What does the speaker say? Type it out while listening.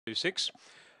6.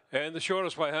 And the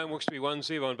shortest way home looks to be one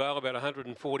Zevon Bale, about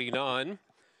 149.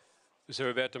 As they're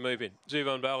about to move in.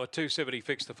 Zevon Bale at 270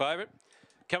 fixed the favourite.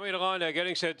 Coming to line now,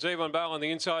 getting set. Zevon Bale on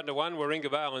the inside into 1. Warringah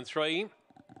Bale in 3.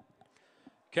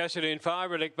 Cassidy in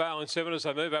 5. Riddick Bale in 7 as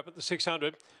they move up at the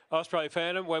 600. Osprey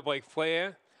Phantom, Weblake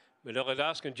Flair, Manila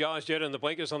Dusk and Giles Jet and the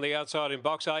blinkers on the outside in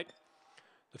box 8.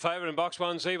 The favourite in box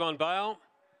 1, Zevon Bale.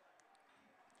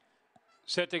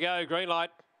 Set to go, green light.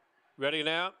 Ready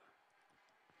now.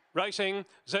 Racing,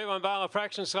 Zevon Bale a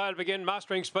fraction slow to begin,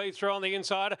 mustering speed through on the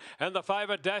inside, and the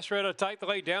favourite Dasher to take the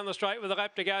lead down the straight with a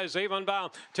lap to go. Zevon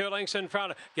Bale 2 lengths in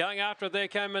front, going after it. There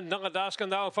came Manila Dusk, and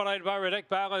they were followed by Riddick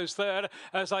Bale, who's third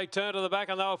as they turn to the back,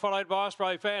 and they were followed by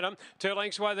Osprey Phantom. 2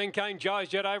 lengths away, then came Giles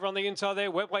Jet over on the inside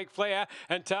there. Weblake Flair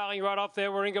and tailing right off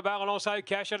there. Warringah Bale and also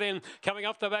Cash It In coming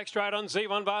off the back straight on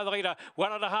Zevon Bale, the leader.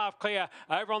 1.5 clear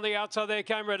over on the outside. There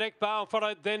came Riddick Bale,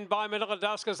 followed then by Manila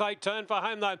Dusk as they turn for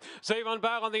home though. Zevon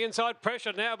Bale on the inside,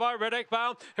 pressured now by Riddick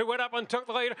Bale, who went up and took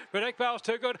the lead. Riddick Bale's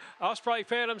too good. Osprey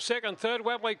Phantom second, third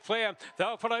Weblake Flair. They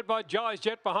were followed by Giles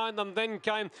Jet behind them. Then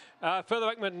came further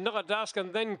back Manila Dusk,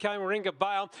 and then came Warringah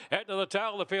Bale. Out to the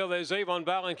tail of the field, there's Zevon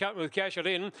Bale in company with Cash It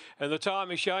In, and the time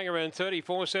is showing around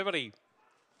 34.70.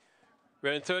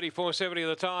 Around 34.70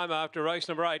 the time after race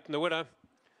number 8, and the winner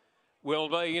will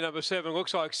be number 7.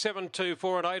 Looks like 7, 2,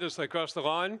 4 and 8 as they cross the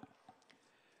line.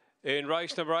 In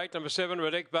race number 8, number 7,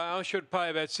 Riddick Bale should pay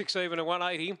about 6 even and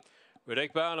 180.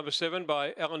 Riddick Bale, number 7,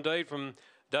 by Alan Deed from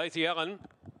Dathy Allen.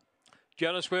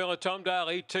 Janice Wheeler, Tom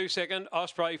Daly, 2 second.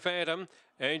 Osprey Phantom,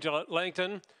 Angela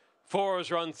Langton. 4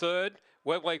 is run third.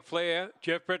 Weblake Flair,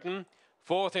 Jeff Britton.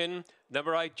 4th in,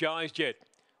 number 8, Giles Jet.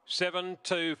 7,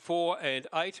 2, 4 and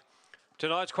 8.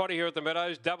 Tonight's quaddy here at the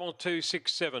Meadows,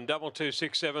 2267.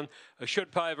 2267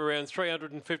 should pay of around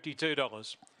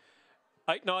 $352.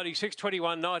 896,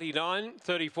 21.99,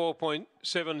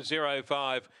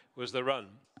 34.705 was the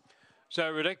run.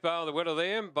 So Riddick Bale, the winner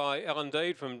there by Alan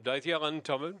Deed from Dathy Allen,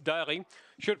 Tom Daly,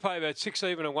 should pay about 6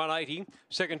 even and 180.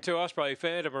 Second 2, Osprey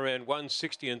Phantom around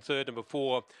 160, and third number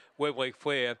 4, Weblake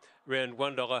Flair around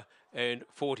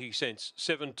 $1.40.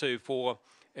 7, 2, 4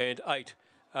 and 8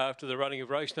 after the running of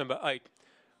race number 8.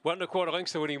 1 1/4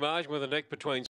 lengths the winning margin with a neck between